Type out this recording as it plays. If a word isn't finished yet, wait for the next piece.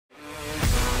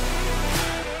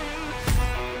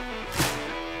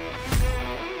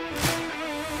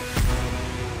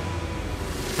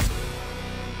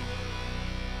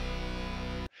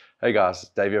Hey guys,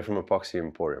 it's Dave here from Epoxy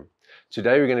Emporium.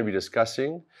 Today we're going to be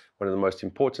discussing one of the most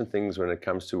important things when it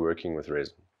comes to working with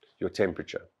resin, your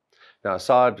temperature. Now,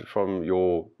 aside from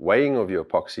your weighing of your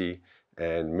epoxy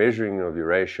and measuring of your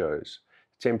ratios,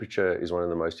 temperature is one of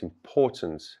the most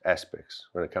important aspects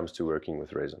when it comes to working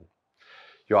with resin.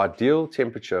 Your ideal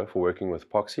temperature for working with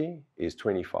epoxy is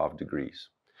 25 degrees.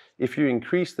 If you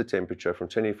increase the temperature from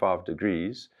 25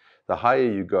 degrees, the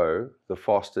higher you go, the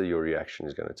faster your reaction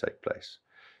is going to take place.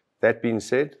 That being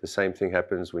said, the same thing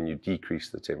happens when you decrease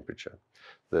the temperature.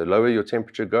 The lower your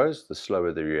temperature goes, the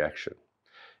slower the reaction.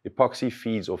 Epoxy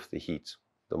feeds off the heat.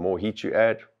 The more heat you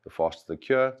add, the faster the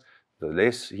cure. The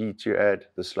less heat you add,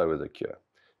 the slower the cure.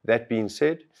 That being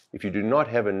said, if you do not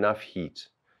have enough heat,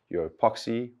 your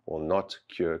epoxy will not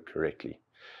cure correctly.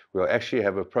 We'll actually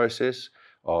have a process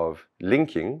of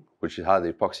linking, which is how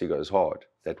the epoxy goes hard.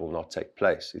 That will not take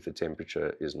place if the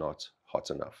temperature is not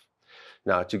hot enough.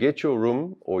 Now, to get your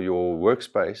room or your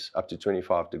workspace up to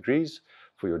 25 degrees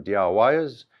for your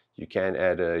DIYers, you can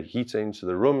add a heater into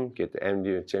the room, get the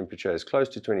ambient temperature as close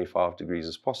to 25 degrees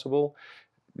as possible.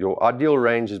 Your ideal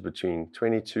range is between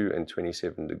 22 and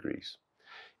 27 degrees.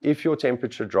 If your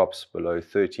temperature drops below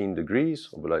 13 degrees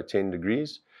or below 10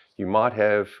 degrees, you might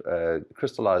have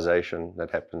crystallization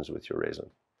that happens with your resin.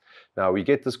 Now, we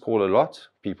get this call a lot.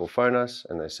 People phone us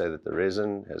and they say that the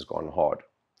resin has gone hard.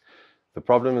 The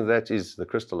problem with that is the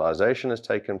crystallization has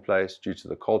taken place due to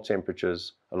the cold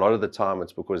temperatures. A lot of the time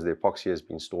it's because the epoxy has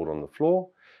been stored on the floor,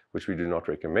 which we do not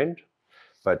recommend.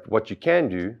 But what you can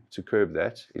do to curb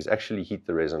that is actually heat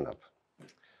the resin up.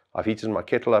 I've heated my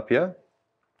kettle up here.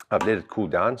 I've let it cool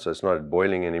down so it's not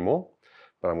boiling anymore,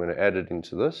 but I'm going to add it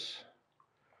into this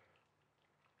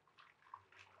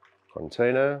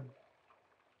container.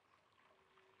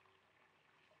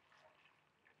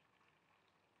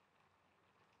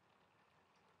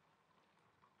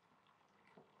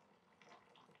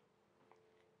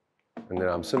 And then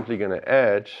I'm simply going to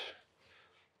add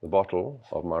the bottle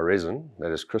of my resin that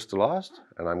is crystallized,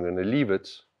 and I'm going to leave it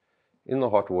in the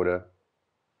hot water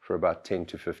for about 10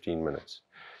 to 15 minutes.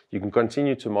 You can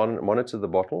continue to monitor the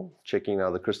bottle, checking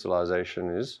how the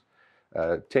crystallization is.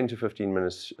 10 to 15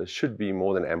 minutes should be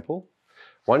more than ample.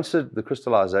 Once the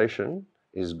crystallization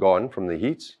is gone from the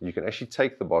heat, you can actually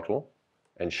take the bottle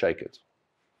and shake it.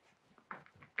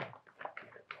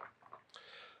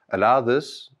 Allow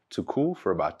this to cool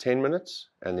for about 10 minutes,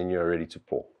 and then you're ready to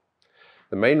pour.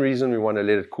 The main reason we want to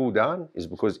let it cool down is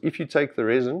because if you take the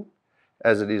resin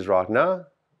as it is right now,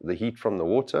 the heat from the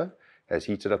water has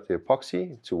heated up the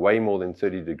epoxy to way more than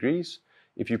 30 degrees.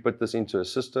 If you put this into a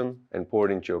system and pour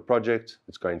it into your project,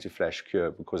 it's going to flash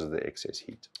cure because of the excess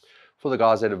heat. For the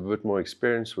guys that have a bit more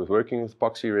experience with working with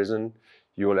epoxy resin,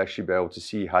 you will actually be able to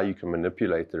see how you can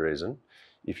manipulate the resin.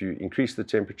 If you increase the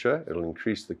temperature, it'll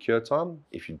increase the cure time.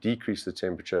 If you decrease the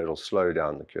temperature, it'll slow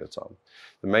down the cure time.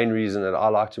 The main reason that I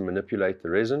like to manipulate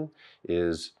the resin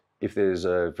is if there's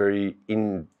a very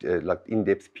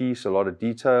in-depth piece, a lot of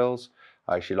details,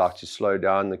 I actually like to slow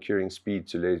down the curing speed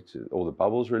to let all the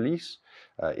bubbles release.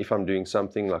 If I'm doing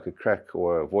something like a crack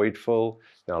or a void fill,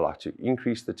 then I like to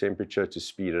increase the temperature to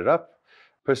speed it up.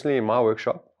 Personally, in my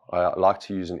workshop, I like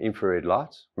to use an infrared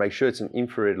light. Make sure it's an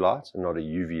infrared light and not a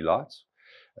UV light.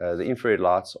 The infrared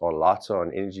lights are lighter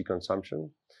on energy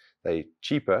consumption. They're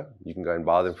cheaper. You can go and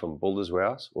buy them from Builder's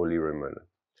Warehouse or Leroy Merlin.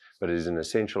 But it is an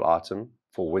essential item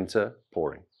for winter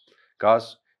pouring.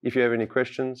 Guys, if you have any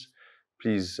questions,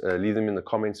 please leave them in the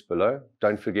comments below.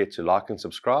 Don't forget to like and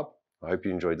subscribe. I hope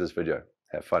you enjoyed this video.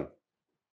 Have fun.